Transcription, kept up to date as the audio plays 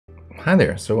Hi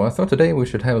there, so I thought today we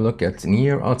should have a look at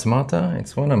Nier Automata.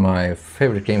 It's one of my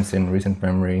favorite games in recent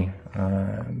memory,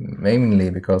 mainly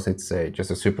because it's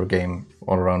just a super game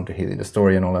all around the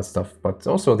story and all that stuff, but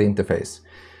also the interface,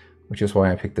 which is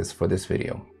why I picked this for this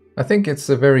video. I think it's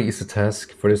a very easy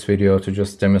task for this video to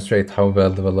just demonstrate how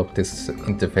well developed this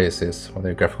interface is, or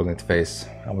the graphical interface.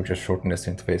 I will just shorten this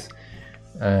interface.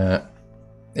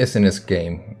 Is in this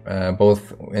game,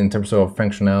 both in terms of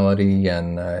functionality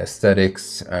and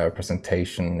aesthetics,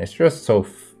 presentation. It's just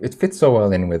it fits so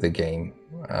well in with the game.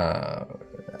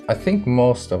 I think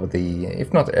most of the,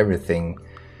 if not everything,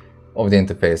 of the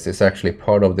interface is actually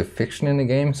part of the fiction in the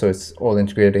game, so it's all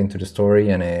integrated into the story,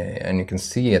 and you can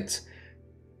see it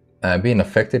being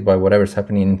affected by whatever's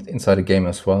happening inside the game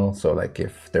as well. So like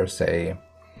if there's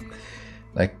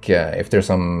if there's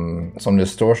some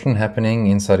distortion happening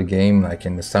inside the game, like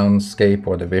in the soundscape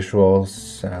or the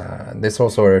visuals, this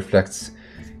also reflects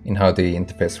in how the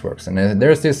interface works. And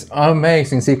there's this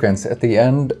amazing sequence at the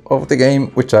end of the game,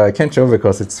 which I can't show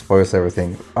because it spoils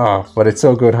everything. But it's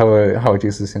so good how it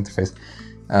uses interface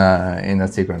in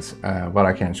that sequence. But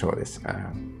I can't show this.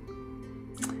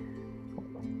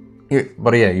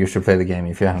 But yeah, you should play the game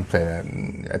if you haven't played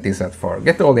it at least that far.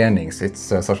 Get all the endings. It's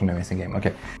such an amazing game.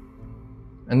 Okay.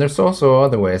 And there's also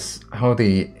other ways how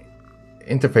the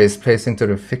interface plays into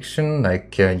the fiction,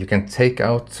 like you can take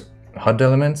out HUD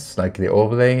elements, like the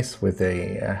overlays with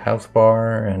a health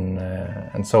bar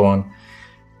and so on,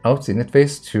 out the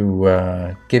interface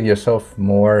to give yourself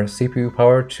more CPU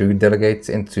power to delegate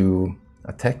into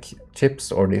attack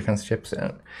chips or defense chips.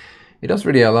 And it does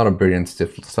really a lot of brilliant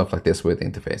stuff like this with the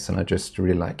interface, and I just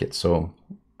really like it. So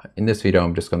in this video,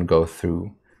 I'm just going to go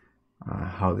through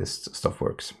how this stuff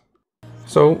works.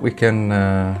 So we can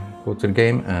go to the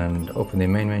game and open the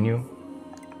main menu,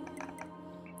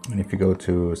 and if you go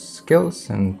to skills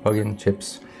and plug in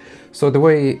chips. So the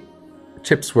way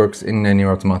chips works in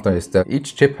Nier Automata is that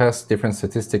each chip has different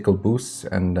statistical boosts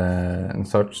and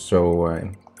such. So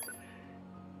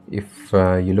if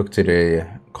you look to the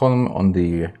column on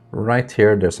the right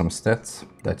here, there's some stats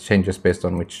that changes based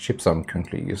on which chips I'm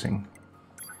currently using.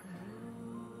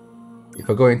 If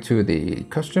I go into the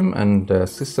custom and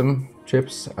system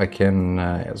chips, I can,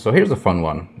 so here's a fun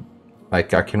one.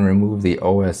 Like I can remove the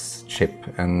OS chip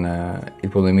and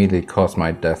it will immediately cause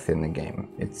my death in the game.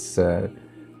 It's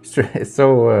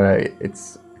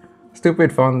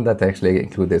stupid fun that they actually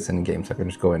include this in the game, so I can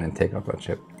just go in and take out that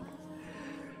chip.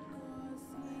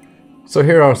 So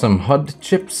here are some HUD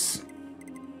chips.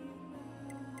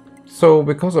 So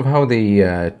because of how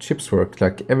the chips work,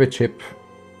 like every chip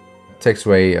takes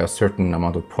away a certain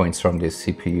amount of points from the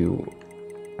CPU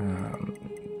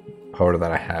power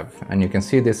that I have, and you can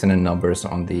see this in the numbers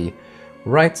on the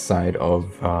right side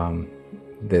of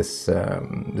this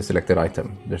the selected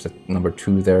item. There's a number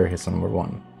 2 there, here's a number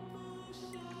 1.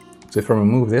 So if I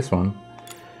remove this one,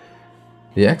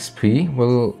 the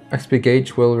XP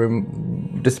gauge will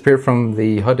disappear from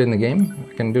the HUD in the game.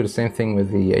 I can do the same thing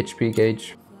with the HP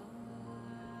gauge.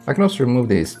 I can also remove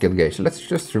the skill gauge. Let's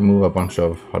just remove a bunch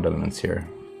of HUD elements here.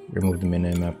 Remove the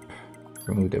minimap,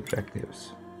 remove the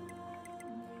objectives.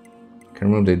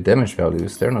 Can remove the damage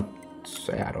values. They're not,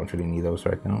 I don't really need those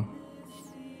right now.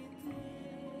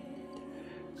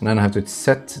 And then I have to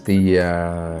set the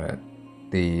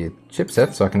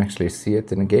chipset so I can actually see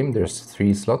it in the game. There's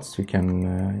 3 slots you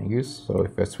can use. So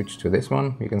if I switch to this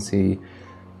one, you can see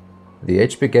the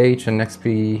HP gauge and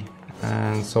XP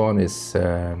and so on is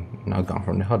now gone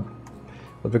from the HUD.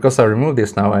 But because I removed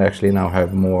this now, I actually now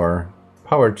have more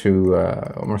power to,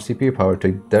 more CPU power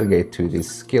to delegate to these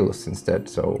skills instead.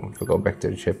 So if we go back to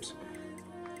the chips,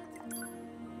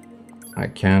 I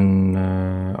can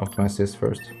optimize this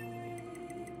first.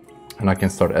 And I can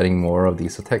start adding more of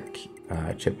these attack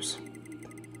chips.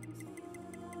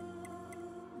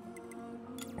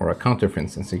 Or a counter, for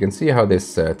instance. You can see how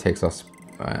this takes us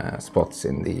spots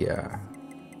in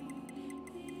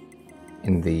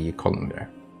the column there.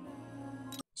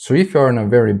 So if you're in a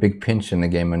very big pinch in the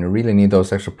game and you really need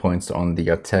those extra points on the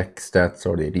attack stats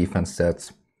or the defense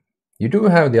stats, you do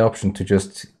have the option to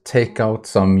just take out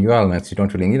some UI elements you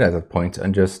don't really need at that point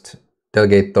and just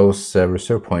delegate those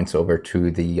reserve points over to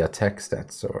the attack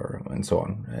stats and so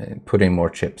on, put in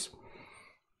more chips.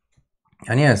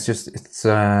 And yeah, it's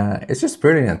just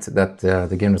brilliant that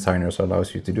the game designers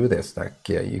allows you to do this. Like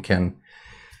you can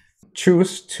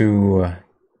choose to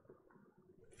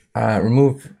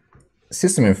remove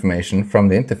system information from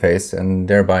the interface and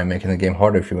thereby making the game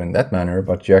harder for you in that manner,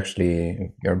 but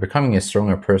you're becoming a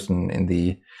stronger person in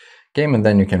the game, and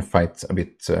then you can fight a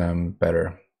bit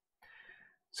better.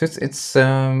 So it's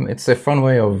a fun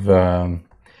way of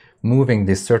moving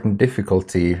this certain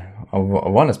difficulty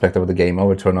one aspect of the game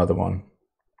over to another one,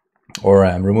 or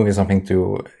removing something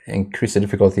to increase the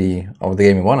difficulty of the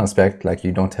game in one aspect, like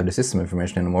you don't have the system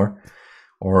information anymore,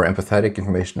 or empathetic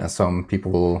information as some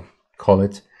people will call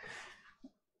it,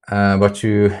 but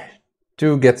you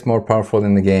do get more powerful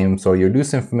in the game, so you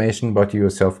lose information but you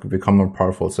yourself become more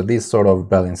powerful. So these sort of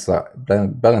balance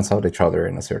out each other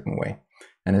in a certain way,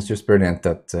 and it's just brilliant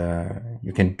that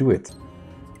you can do it.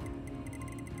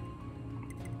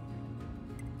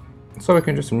 So we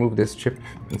can just remove this chip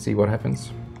and see what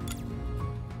happens.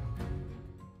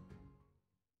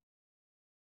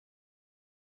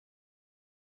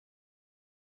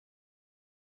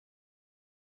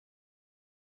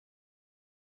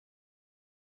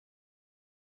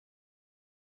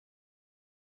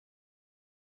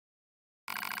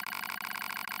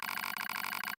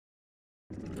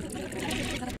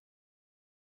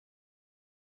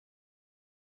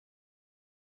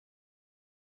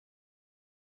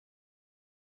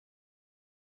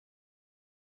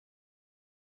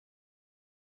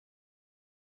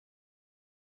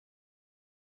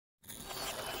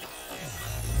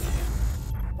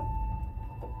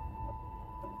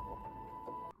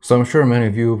 So I'm sure many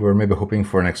of you were maybe hoping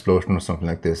for an explosion or something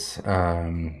like this,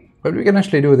 but we can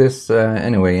actually do this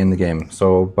anyway in the game.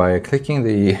 So by clicking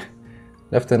the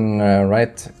left and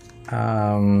right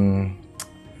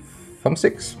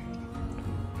thumbsticks,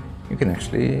 you can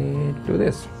actually do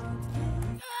this.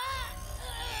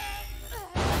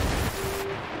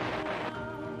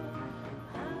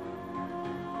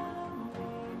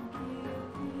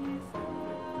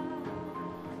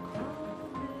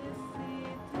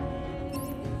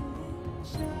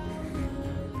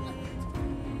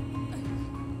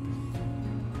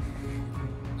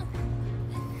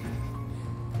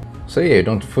 So yeah, you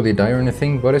don't fully die or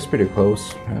anything, but it's pretty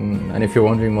close. And if you're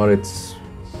wondering what it's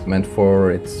meant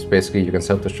for, it's basically you can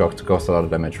self-destruct to cause a lot of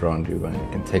damage around you, and you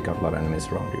can take out a lot of enemies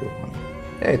around you. And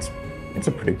yeah, it's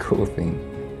a pretty cool thing.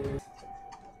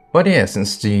 But yeah,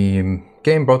 since the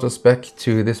game brought us back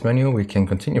to this menu, we can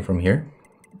continue from here.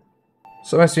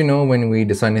 So as you know, when we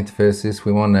design interfaces,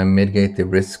 we want to mitigate the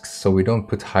risks, so we don't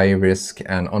put high risk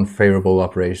and unfavorable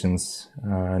operations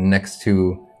next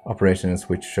to operations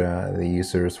which the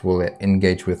users will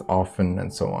engage with often,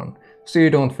 and so on. So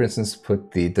you don't, for instance,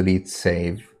 put the delete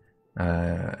save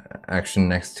action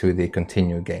next to the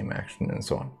continue game action, and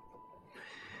so on.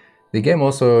 The game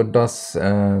also does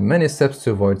many steps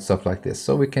to avoid stuff like this,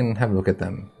 so we can have a look at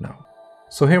them now.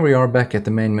 So here we are back at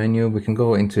the main menu. We can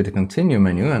go into the continue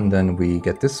menu, and then we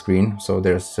get this screen. So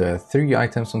there's 3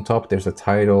 items on top, there's a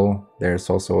title, there's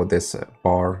also this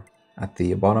bar at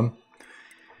the bottom.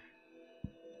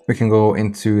 We can go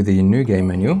into the new game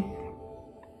menu,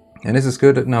 and this is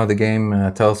good. Now the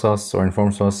game tells us or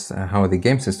informs us how the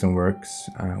game system works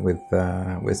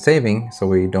with saving, so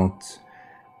we don't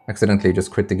accidentally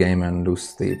just quit the game and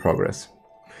lose the progress.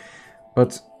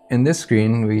 But in this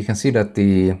screen we can see that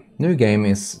the new game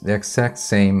is the exact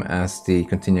same as the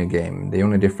continue game. The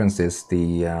only difference is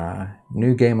the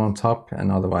new game on top,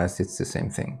 and otherwise it's the same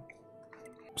thing.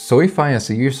 So if I as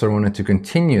a user wanted to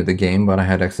continue the game, but I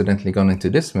had accidentally gone into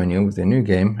this menu with the new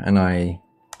game, and I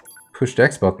push the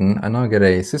X button, I now get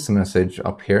a system message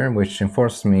up here which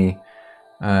informs me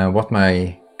what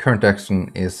my current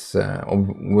action is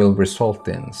will result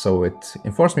in. So it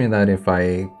informs me that if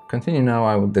I continue now,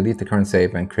 I will delete the current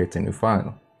save and create a new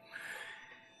file.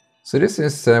 So this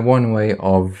is one way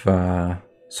of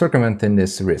circumventing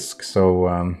this risk,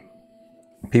 so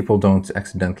people don't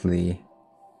accidentally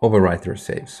overwrite their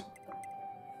saves.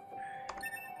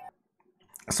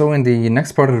 So in the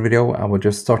next part of the video, I will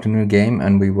just start a new game,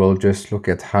 and we will just look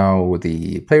at how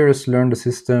the players learn the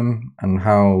system and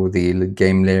how the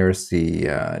game layers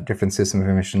the different system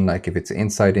information, like if it's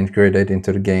inside integrated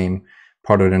into the game,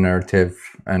 part of the narrative,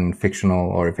 and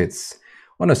fictional, or if it's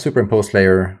on a superimposed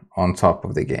layer on top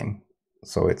of the game.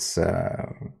 So it's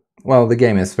well, the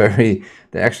game is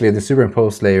actually the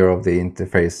superimposed layer of the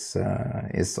interface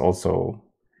is also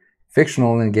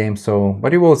fictional in the game, so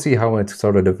but you will see how it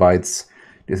sort of divides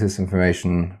this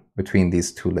information between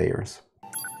these 2 layers.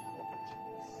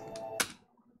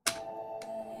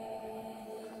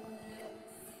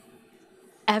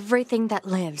 Everything that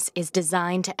lives is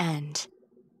designed to end.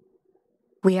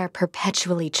 We are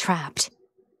perpetually trapped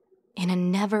in a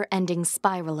never-ending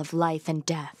spiral of life and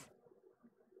death.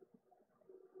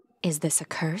 Is this a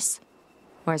curse?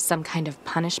 Or some kind of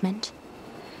punishment?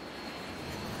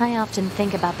 I often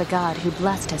think about the God who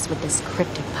blessed us with this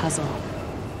cryptic puzzle,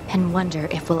 and wonder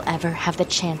if we'll ever have the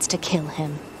chance to kill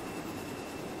him.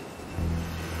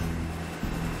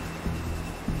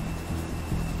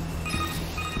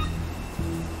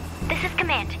 This is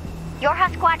Command. Your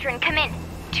house squadron, come in.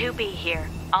 2B here.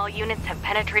 All units have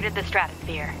penetrated the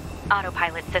stratosphere.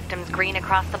 Autopilot systems green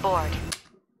across the board.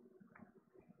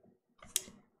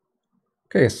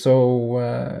 Okay,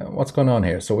 so what's going on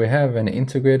here? So we have an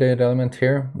integrated element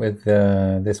here with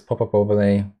this pop-up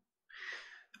overlay,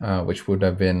 which would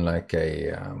have been like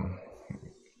a...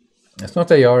 it's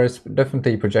not AR, it's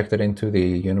definitely projected into the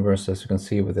universe, as you can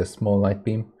see with this small light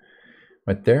beam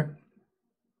right there.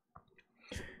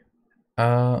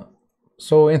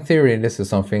 So in theory, this is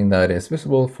something that is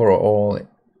visible for all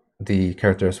the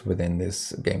characters within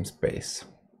this game space.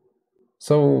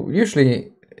 So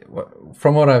usually,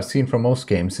 from what I've seen from most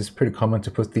games, it's pretty common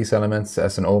to put these elements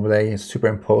as an overlay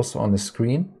superimposed on the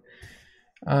screen.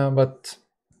 But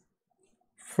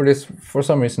for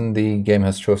some reason, the game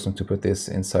has chosen to put this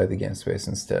inside the game space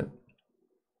instead.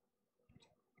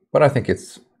 But I think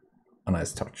it's a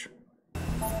nice touch.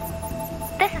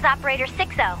 This is Operator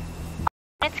 60.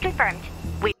 It's confirmed.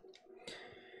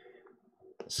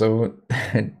 So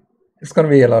it's going to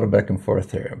be a lot of back and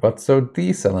forth here. But so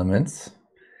these elements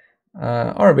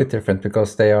are a bit different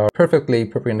because they are perfectly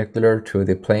perpendicular to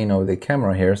the plane of the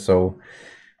camera here. So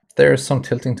there's some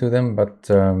tilting to them, but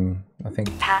I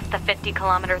think past the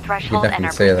 50-kilometer threshold and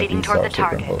are say proceeding toward the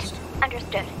target.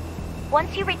 Understood.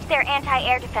 Once you reach their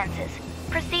anti-air defenses,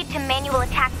 proceed to manual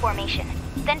attack formation.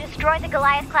 Then destroy the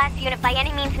Goliath-class unit by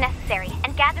any means necessary,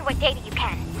 and gather what data you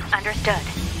can. Understood.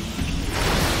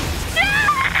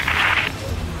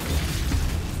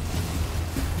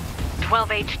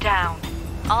 12H down.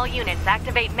 All units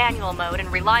activate manual mode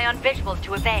and rely on visuals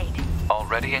to evade.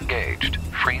 Already engaged.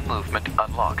 Free movement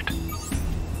unlocked.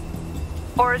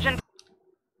 Origin.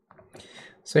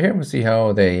 So here we see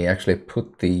how they actually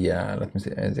put the, let me see,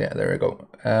 yeah, there we go.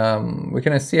 We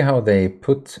can see how they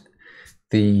put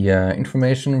the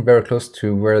information very close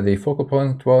to where the focal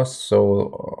point was.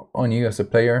 So on you as a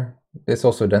player, this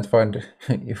also identified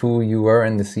who you were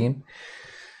in the scene.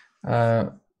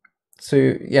 So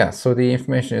yeah, so the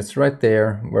information is right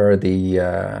there where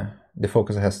the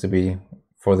focus has to be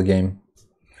for the game.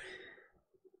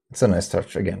 It's a nice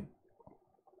touch again.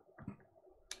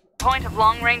 Point of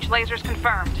long-range lasers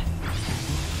confirmed.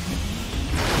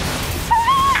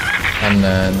 And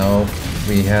now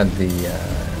we had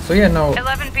the so yeah, now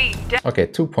 11B. okay,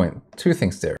 2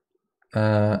 things there.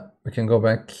 We can go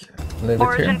back a little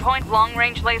bit here Point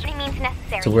long-range laser means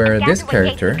necessary, to where and this gather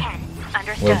what data character you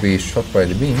can. will be shot by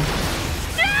the beam.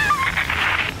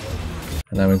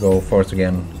 And then we go forward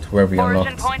again to where we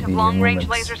unlocked point the of long-range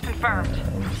movements, lasers confirmed.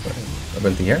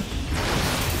 ability here.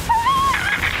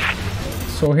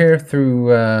 So here,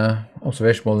 through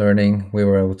observational learning, we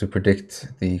were able to predict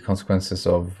the consequences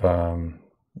of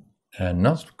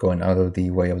not going out of the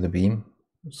way of the beam.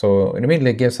 So it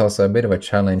immediately gives us a bit of a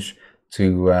challenge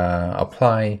to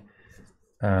apply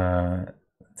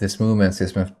this movement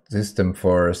system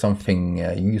for something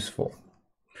useful.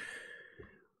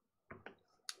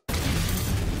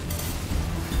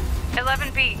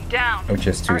 11B down. Which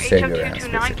is to Our save your ass,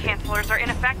 HO229 basically. cancelers are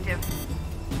ineffective.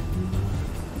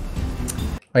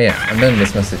 Oh yeah, and then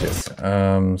these messages.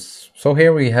 So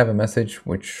here we have a message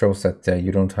which shows that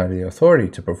you don't have the authority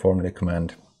to perform the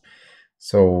command.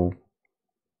 So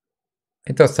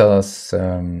it does tell us,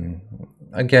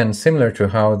 again, similar to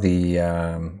how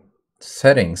the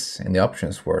settings in the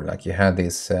options were, like you had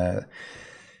these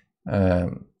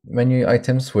menu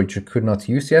items which you could not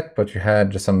use yet, but you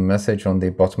had some message on the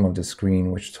bottom of the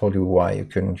screen which told you why you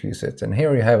couldn't use it. And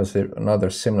here you have another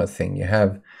similar thing.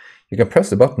 You can press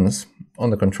the buttons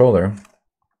on the controller,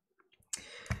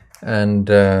 and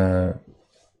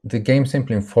the game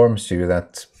simply informs you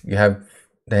that you have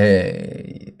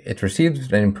it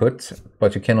received an input,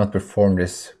 but you cannot perform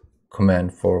this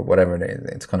command for whatever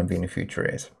it's going to be in the future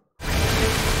is.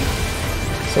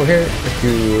 So here, if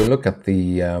you look at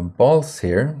the balls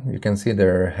here, you can see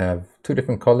there have 2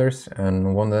 different colors,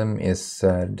 and one of them is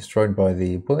destroyed by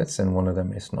the bullets and one of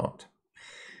them is not.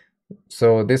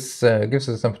 So this gives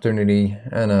us an opportunity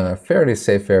and a fairly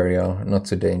safe area, not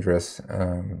so dangerous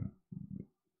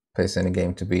place in the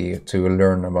game to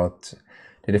learn about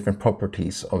the different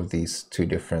properties of these 2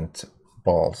 different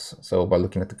balls. So by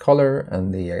looking at the color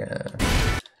and the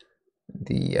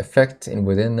effect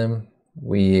within them,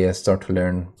 we start to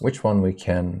learn which one we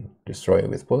can destroy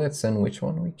with bullets and which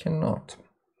one we cannot.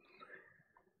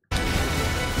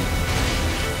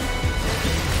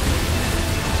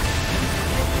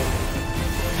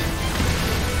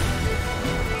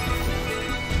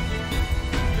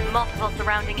 Multiple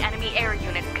surrounding enemy air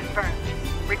units confirmed.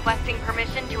 Requesting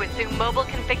permission to assume mobile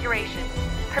configuration.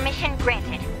 Permission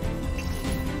granted.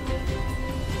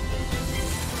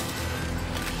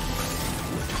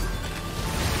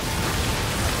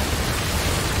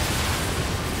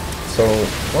 So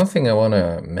one thing I want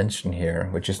to mention here,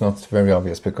 which is not very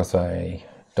obvious because I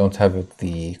don't have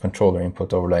the controller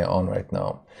input overlay on right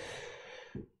now,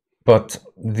 but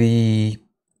the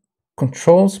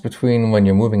controls between when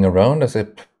you're moving around as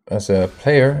a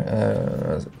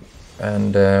player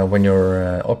and when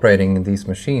you're operating these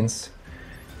machines,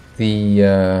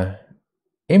 the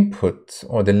input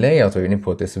or the layout of your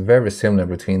input is very similar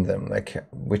between them. Like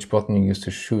which button you use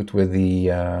to shoot with the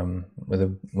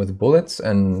bullets,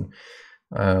 and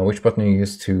which button you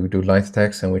use to do light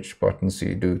attacks, and which buttons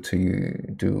you do to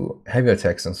do heavy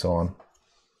attacks, and so on.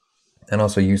 And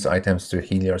also use items to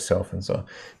heal yourself, and so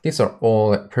these are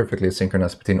all perfectly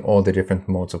synchronous between all the different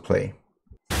modes of play.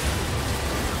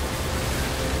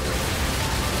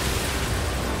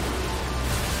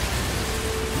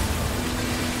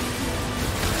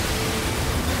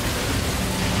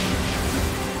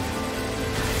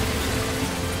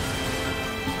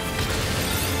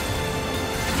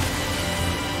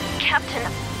 Captain.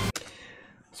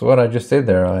 So what I just did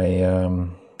there, I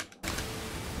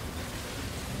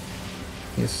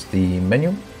used the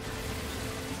menu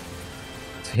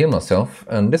to heal myself,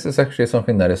 and this is actually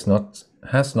something that has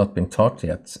not been taught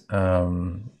yet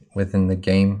within the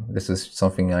game. This is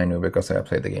something I knew because I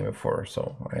played the game before,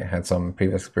 so I had some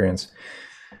previous experience.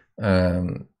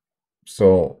 But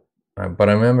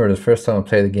I remember the first time I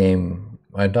played the game,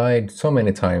 I died so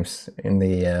many times in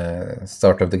the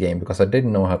start of the game because I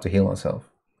didn't know how to heal myself.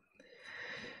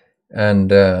 And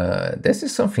this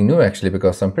is something new actually,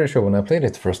 because I'm pretty sure when I played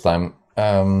it the first time,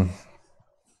 there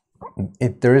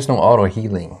is no auto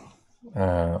healing,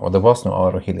 or there was no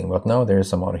auto healing, but now there is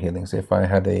some auto healing. So if I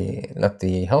had let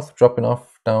the health drop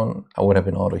enough down, I would have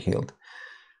been auto healed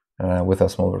with a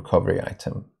small recovery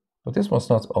item. But this was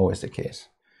not always the case.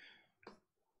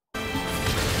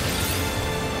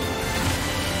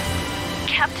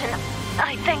 Captain,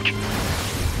 I think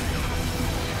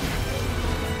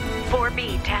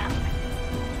 4B tab.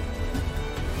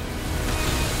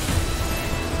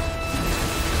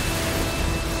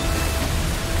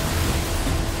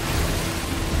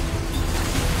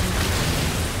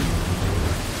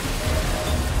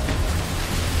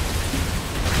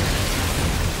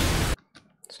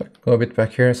 So go a bit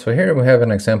back here. So here we have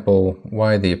an example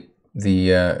why the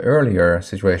earlier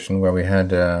situation where we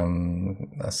had a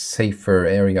safer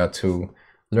area to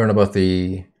learn about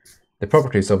the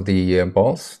properties of the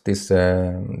balls, these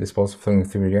balls flowing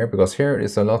through the air, because here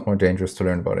it's a lot more dangerous to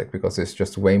learn about it because it's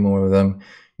just way more of them.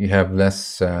 You have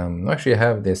less, actually you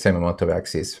have the same amount of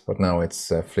axes, but now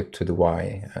it's flipped to the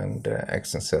Y and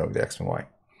X instead of the X and Y.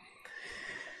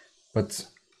 But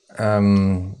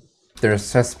there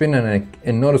has been a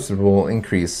noticeable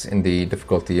increase in the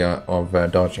difficulty of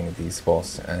dodging these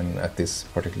balls, and at this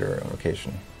particular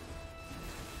location.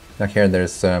 Now here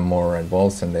there's more red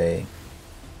balls, and they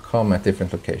come at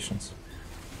different locations.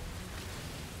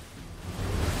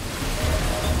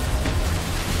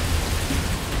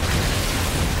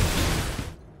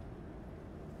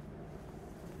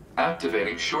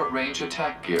 Activating short-range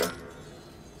attack gear.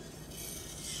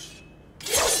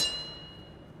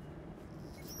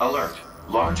 Alert.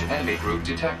 Large enemy group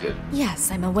detected.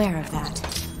 Yes, I'm aware of that.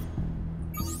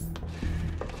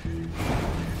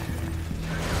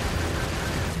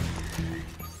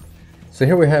 So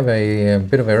here we have a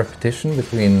bit of a repetition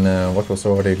between what was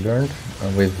already learned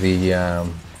with the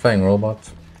flying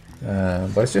robot.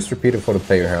 But it's just repeated for the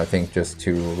player here, I think, just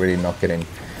to really knock it in.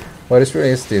 But it's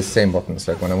really the same buttons.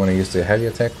 Like when I want to use the heavy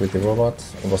attack with the robot,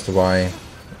 it was the Y.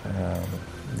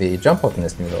 The jump button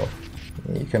is new though.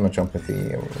 You cannot jump with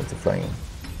the flying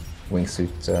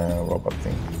wingsuit robot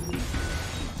thing.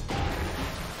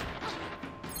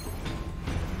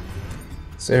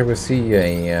 So here we see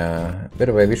a bit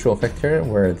of a visual effect here,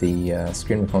 where the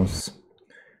screen becomes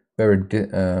very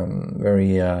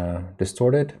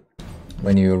distorted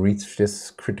when you reach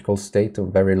this critical state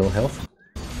of very low health.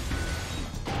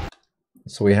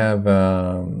 So we have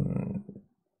a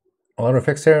lot of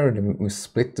effects here. We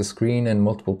split the screen in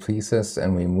multiple pieces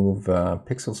and we move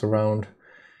pixels around.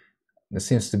 There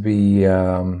seems to be,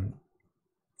 it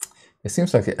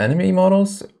seems like the enemy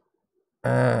models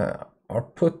are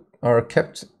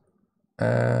kept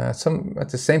some at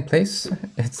the same place,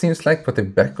 it seems like, but the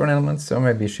background elements are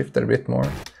maybe shifted a bit more.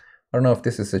 I don't know if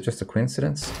this is just a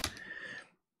coincidence,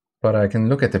 but I can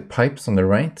look at the pipes on the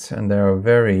right and they are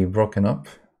very broken up.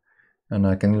 And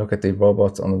I can look at the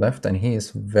robot on the left, and he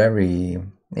is very,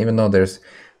 even though there's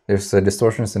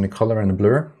distortions in the color and the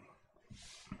blur,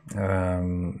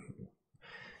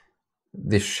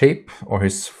 the shape or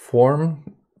his form,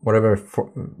 whatever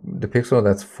the pixel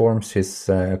that forms his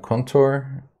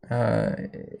contour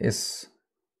is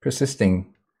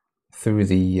persisting through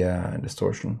the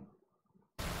distortion.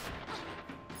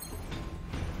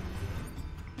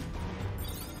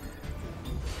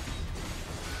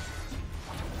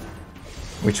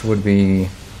 Which would be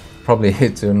probably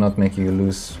to not make you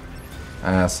lose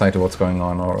sight of what's going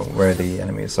on or where the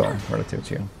enemies are relative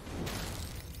to you.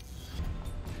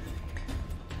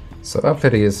 So I've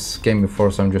played this game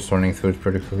before, so I'm just running through it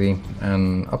pretty quickly.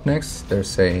 And up next,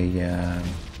 there's a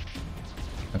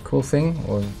cool thing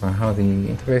of how the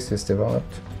interface is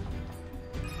developed.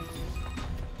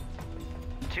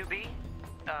 2B?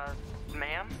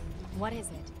 Ma'am? What is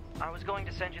it? I was going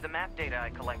to send you the map data I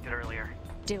collected earlier.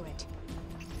 Do it.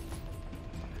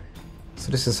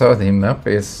 So this is how the map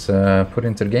is put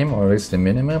into the game, or at least the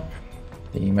mini-map.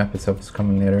 The map itself is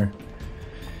coming later.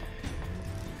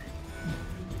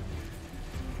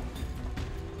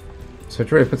 So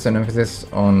it really puts an emphasis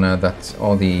on that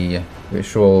all the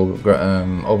visual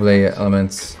overlay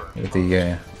elements with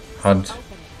the HUD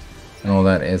and all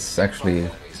that is actually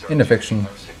in the fiction.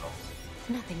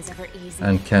 Nothing's ever easy.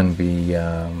 And can be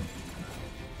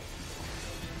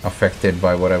affected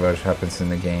by whatever happens in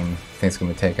the game. Things can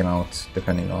be taken out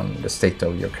depending on the state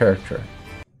of your character.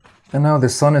 And now the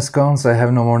sun is gone, so I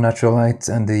have no more natural light,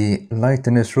 and the light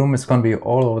in this room is going to be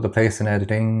all over the place in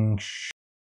editing.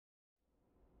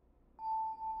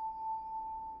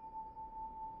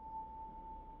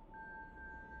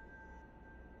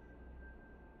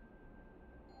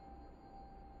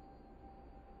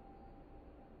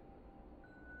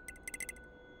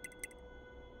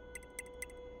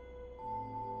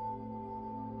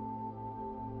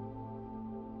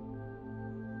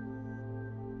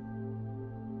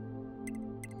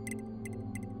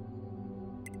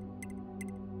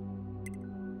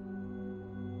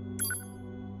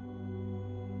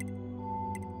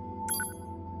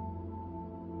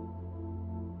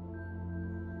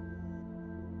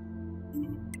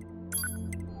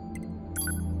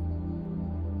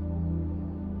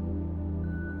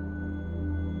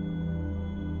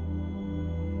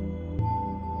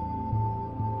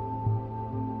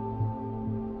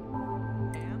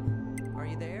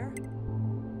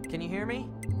 Can you hear me?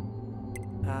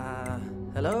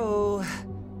 Hello?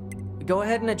 Go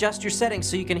ahead and adjust your settings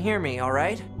so you can hear me,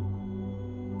 alright?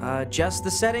 Adjust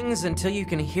the settings until you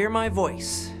can hear my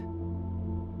voice.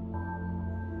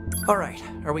 Alright,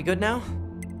 are we good now?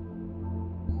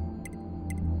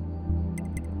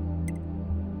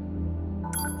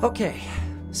 Okay,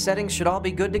 settings should all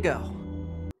be good to go.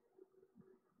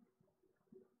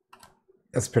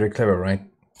 That's pretty clever, right?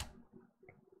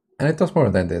 And it does more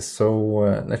than this,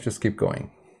 so let's just keep going.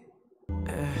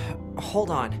 Hold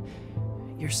on.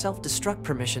 Your self-destruct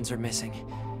permissions are missing.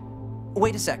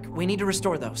 Wait a sec, we need to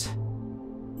restore those.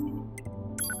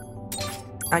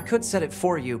 I could set it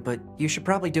for you, but you should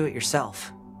probably do it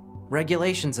yourself.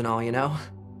 Regulations and all, you know?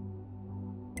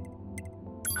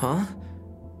 Huh?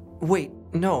 Wait,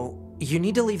 no, you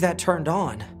need to leave that turned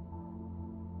on.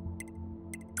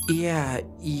 Yeah,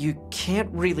 you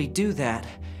can't really do that.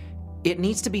 It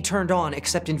needs to be turned on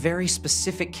except in very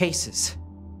specific cases.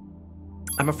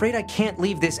 I'm afraid I can't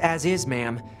leave this as is,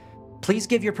 ma'am. Please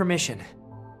give your permission.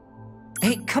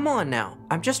 Hey, come on now.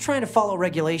 I'm just trying to follow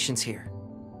regulations here.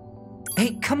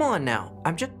 Hey, come on now.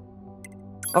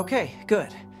 Okay,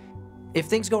 good. If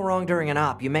things go wrong during an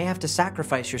op, you may have to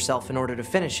sacrifice yourself in order to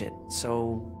finish it.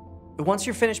 So, once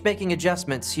you're finished making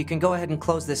adjustments, you can go ahead and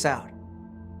close this out.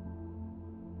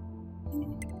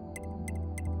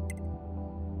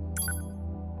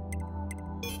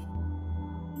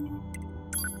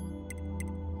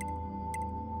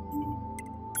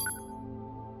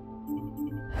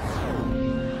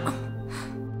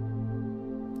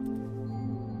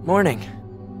 Morning.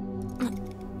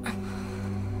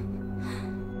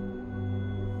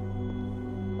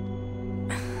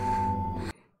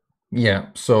 Yeah,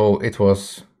 so it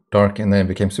was dark and then it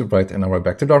became super bright and now we're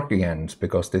back to dark again,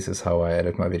 because this is how I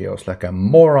edit my videos, like a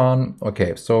moron.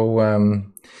 Okay, so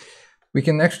we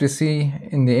can actually see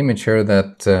in the image here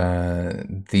that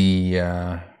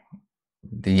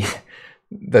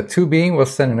the 2B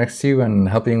was standing next to you and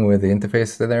helping with the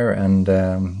interface there, and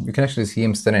you can actually see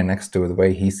him standing next to the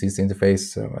way he sees the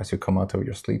interface as you come out of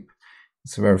your sleep.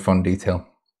 It's a very fun detail.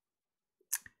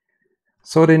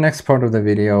 So the next part of the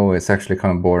video is actually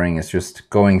kind of boring. It's just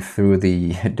going through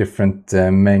the different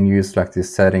menus, like the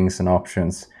settings and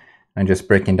options, and just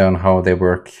breaking down how they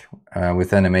work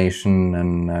with animation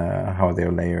and how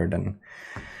they're layered and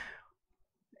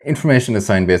information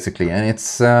design, basically. And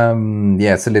it's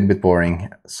yeah, it's a little bit boring,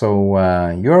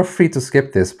 so you're free to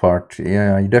skip this part.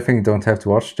 Yeah, you definitely don't have to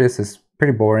watch this. It's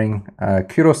pretty boring.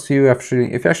 Kudos to you,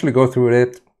 actually, if you actually go through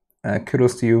it.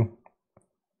 Kudos to you.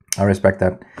 I respect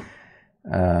that.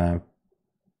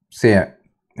 So yeah,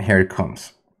 here it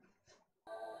comes.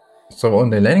 So on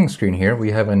the landing screen here,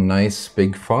 we have a nice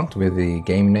big font with the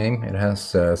game name. It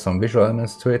has some visual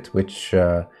elements to it, which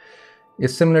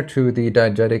is similar to the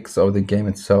diegetics of the game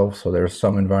itself. So there are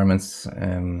some environments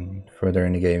further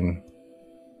in the game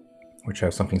which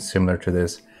have something similar to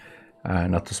this.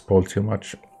 Not to spoil too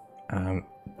much,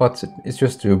 but it's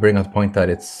just to bring out the point that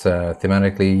it's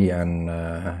thematically and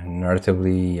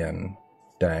narratively and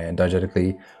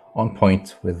diegetically on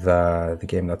point with the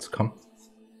game that's come.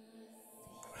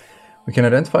 We can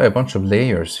identify a bunch of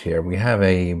layers here. We have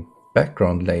a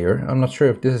background layer. I'm not sure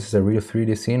if this is a real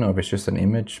 3D scene or if it's just an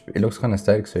image. It looks kind of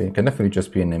static, so it can definitely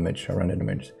just be an image, a rendered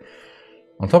image.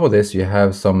 On top of this, you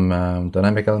have some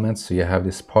dynamic elements. So you have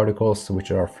these particles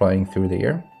which are flying through the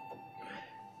air.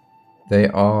 They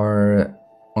are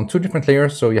on two different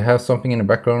layers. So you have something in the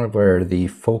background where the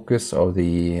focus of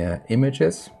the image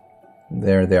is.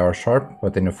 There they are sharp,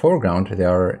 but in the foreground they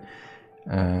are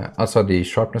outside the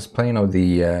sharpness plane of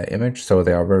the image, so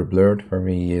they are very blurred,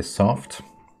 very soft.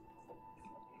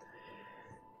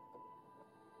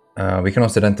 We can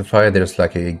also identify there's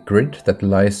like a grid that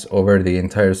lies over the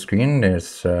entire screen.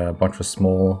 There's a bunch of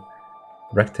small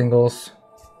rectangles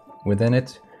within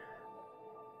it.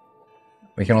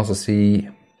 We can also see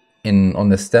on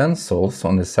the stencils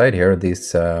on the side here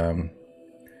these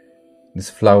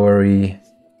flowery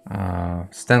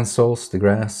stencils, the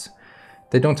grass.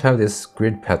 They don't have this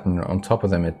grid pattern on top of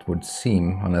them, it would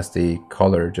seem, unless the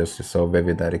color just is so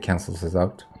vivid that it cancels it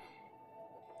out.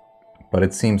 But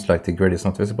it seems like the grid is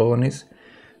not visible on these.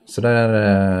 So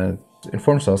that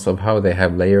informs us of how they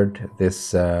have layered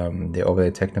this, the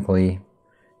overlay technically.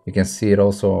 You can see it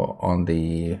also on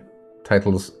the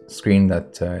titles screen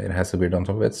that it has a grid on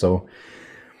top of it. So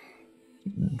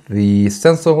the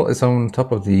stencil is on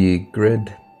top of the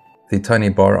grid. The tiny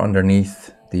bar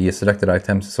underneath the selected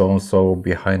items is also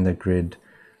behind the grid.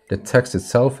 The text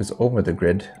itself is over the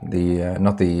grid.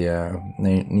 Not the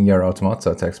Nier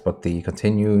Automata text, but the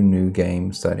continue, new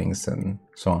game, settings, and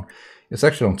so on. It's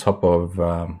actually on top of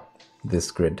this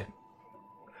grid.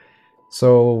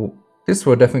 So this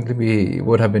would definitely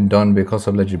would have been done because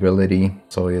of legibility.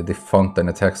 So the font and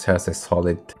the text has a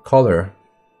solid color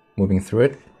moving through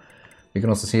it. You can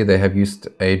also see they have used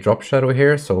a drop shadow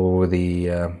here, so the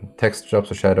text drops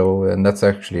a shadow, and that's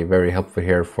actually very helpful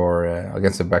here for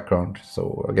against the background,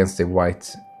 so against the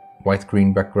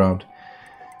white-green background.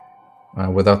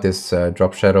 Without this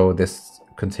drop shadow, this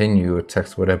continue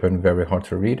text would have been very hard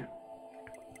to read.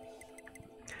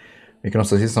 You can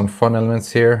also see some fun elements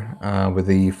here with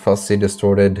the fuzzy,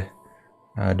 distorted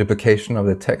duplication of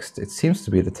the text. It seems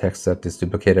to be the text that is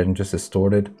duplicated and just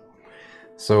distorted.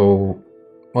 So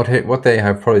what they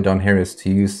have probably done here is to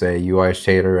use a UI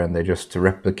shader, and they just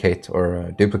replicate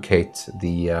or duplicate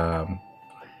the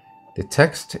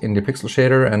text in the pixel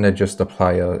shader, and they just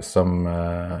apply some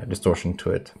distortion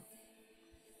to it.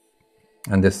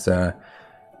 And this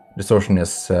distortion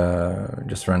is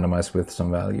just randomized with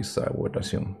some values, I would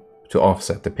assume, to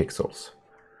offset the pixels.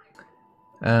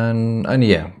 And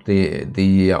yeah, the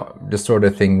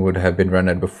distorted thing would have been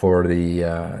rendered before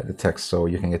the text, so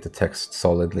you can get the text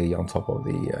solidly on top of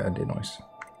the noise.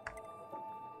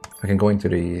 I can go into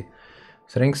the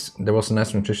settings. There was a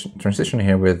nice transition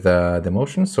here with the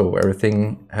motion, so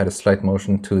everything had a slight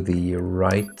motion to the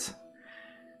right,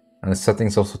 and the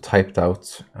settings also typed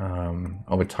out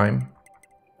over time.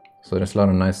 So there's a lot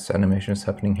of nice animations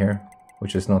happening here,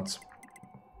 which is not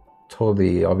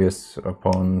totally obvious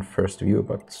upon first view,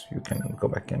 but you can go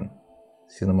back and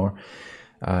see them more.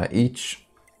 Each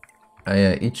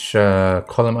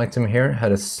column item here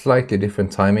had a slightly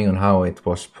different timing on how it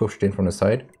was pushed in from the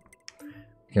side.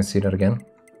 You can see that again.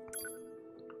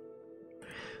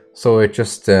 So it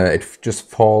just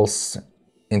falls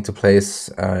into place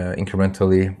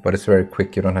incrementally, but it's very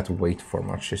quick. You don't have to wait for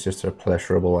much. It's just a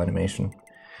pleasurable animation.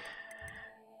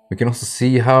 We can also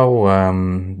see how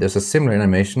there's a similar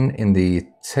animation in the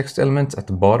text element at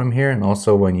the bottom here, and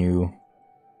also when you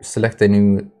select a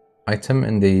new item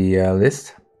in the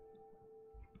list,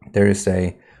 there is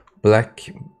a black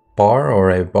bar or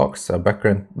a box, a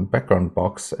background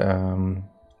box,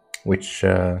 which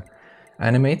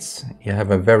animates. You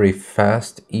have a very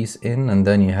fast ease in, and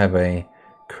then you have a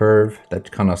curve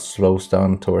that kind of slows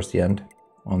down towards the end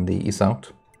on the ease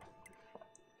out.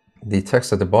 The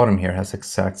text at the bottom here has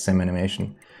exact same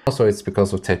animation. Also, it's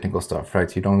because of technical stuff,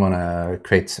 right? You don't want to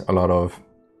create a lot of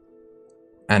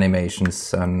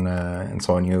animations and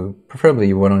so on. You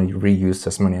want to reuse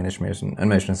as many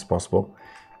animations as possible,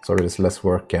 so there's less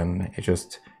work and it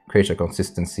just creates a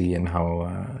consistency in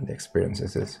how the experience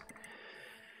is.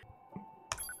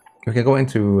 we can go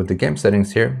into the game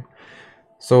settings here.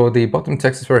 So the bottom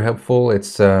text is very helpful.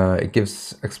 It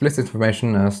gives explicit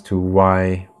information as to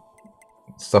why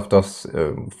stuff does,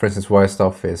 for instance, why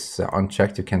stuff is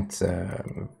unchecked. You can't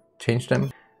change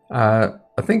them.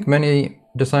 I think many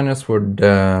designers would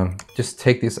just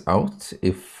take this out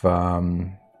if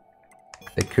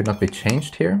they could not be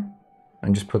changed here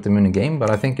and just put them in a game, but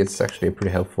I think it's actually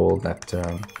pretty helpful that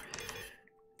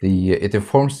it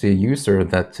informs the user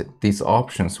that these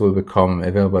options will become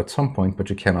available at some point, but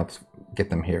you cannot get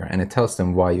them here, and it tells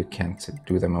them why you can't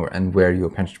do them and where you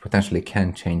potentially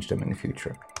can change them in the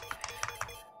future.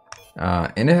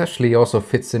 And it actually also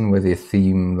fits in with the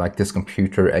theme, like this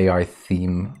computer AI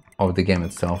theme of the game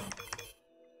itself.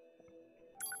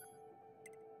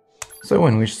 So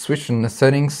when we switch in the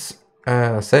settings,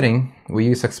 we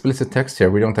use explicit text here.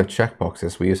 We don't have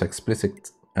checkboxes. We use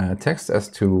explicit text as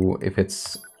to if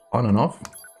it's on and off.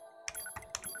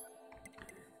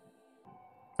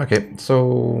 Okay,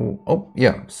 so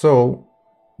so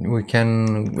we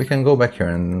can go back here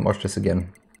and watch this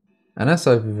again. And as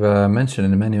I've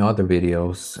mentioned in many other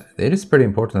videos, it is pretty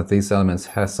important that these elements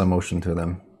have some motion to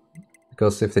them,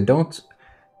 because if they don't,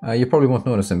 you probably won't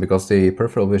notice them, because the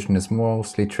peripheral vision is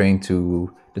mostly trained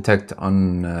to detect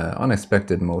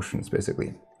unexpected motions,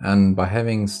 basically. And by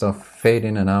having stuff fade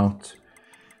in and out,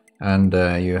 and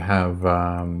you have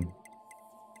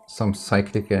some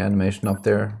cyclic animation up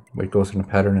there, where it goes in a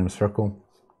pattern in a circle,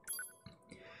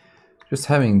 just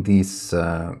having these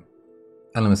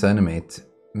elements animate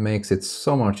makes it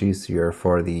so much easier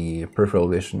for the peripheral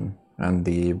vision and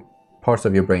the parts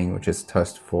of your brain which is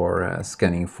tasked for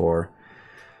scanning for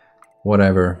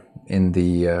whatever in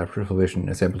the peripheral vision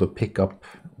is able to pick up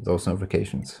those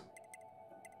notifications.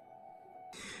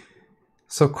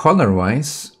 So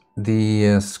color-wise,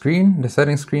 the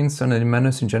setting screens and the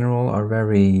menus in general are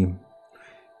very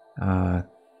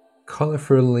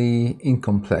colorfully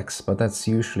incomplex, but that's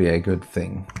usually a good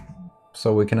thing.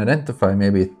 So we can identify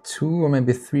maybe 2 or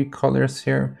maybe 3 colors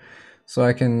here. So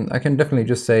I can definitely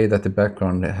just say that the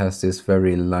background has this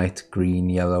very light green,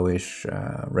 yellowish,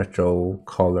 retro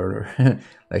color,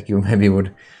 like you maybe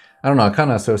would, I don't know, kind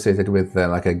of associate it with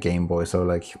like a Game Boy. So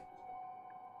like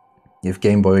if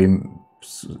Game Boy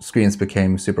screens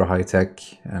became super high tech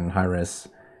and high res,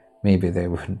 maybe they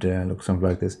would look something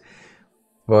like this.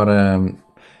 But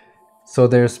so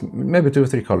there's maybe 2 or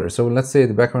 3 colors. So let's say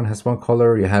the background has 1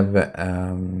 color, you have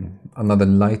another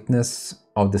lightness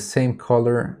of the same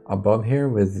color above here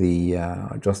with the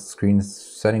adjust screen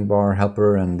setting bar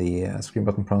helper and the screen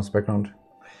button prompts background.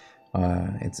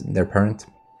 It's their parent.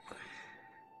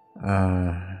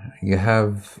 You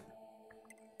have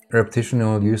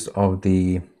repetitional use of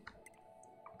the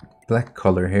black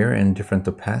color here in different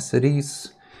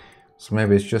opacities. So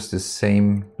maybe it's just the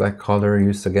same black color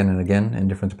used again and again in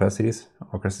different opacities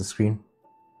across the screen.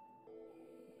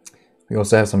 We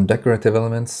also have some decorative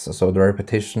elements, so the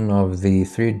repetition of the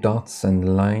 3 dots and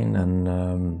the line, and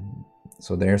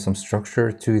so there's some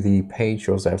structure to the page.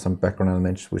 You also have some background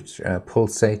elements which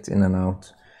pulsate in and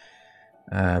out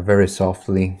very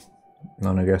softly,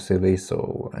 non-aggressively.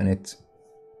 So, and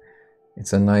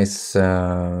it's a nice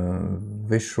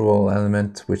visual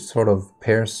element which sort of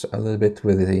pairs a little bit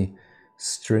with the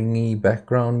stringy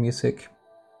background music.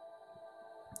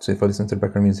 So if I listen to the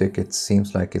background music, it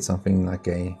seems like it's something like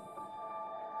a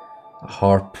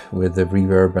harp with the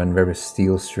reverb and very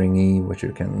steel stringy, which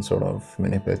you can sort of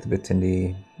manipulate a bit in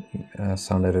the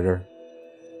sound editor.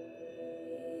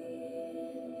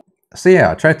 So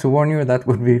yeah, I tried to warn you that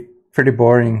would be pretty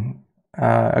boring.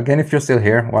 Again, if you're still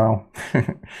here, wow.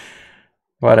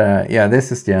 But yeah,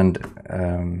 this is the end.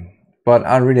 But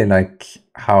I really like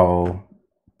how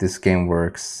this game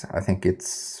works. I think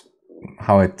it's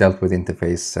how it dealt with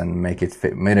interface and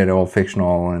made it all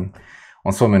fictional and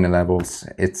on so many levels.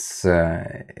 It's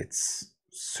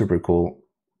super cool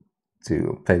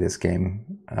to play this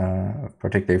game,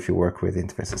 particularly if you work with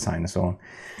interface design and so on.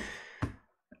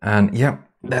 And yeah,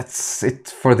 that's it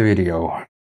for the video.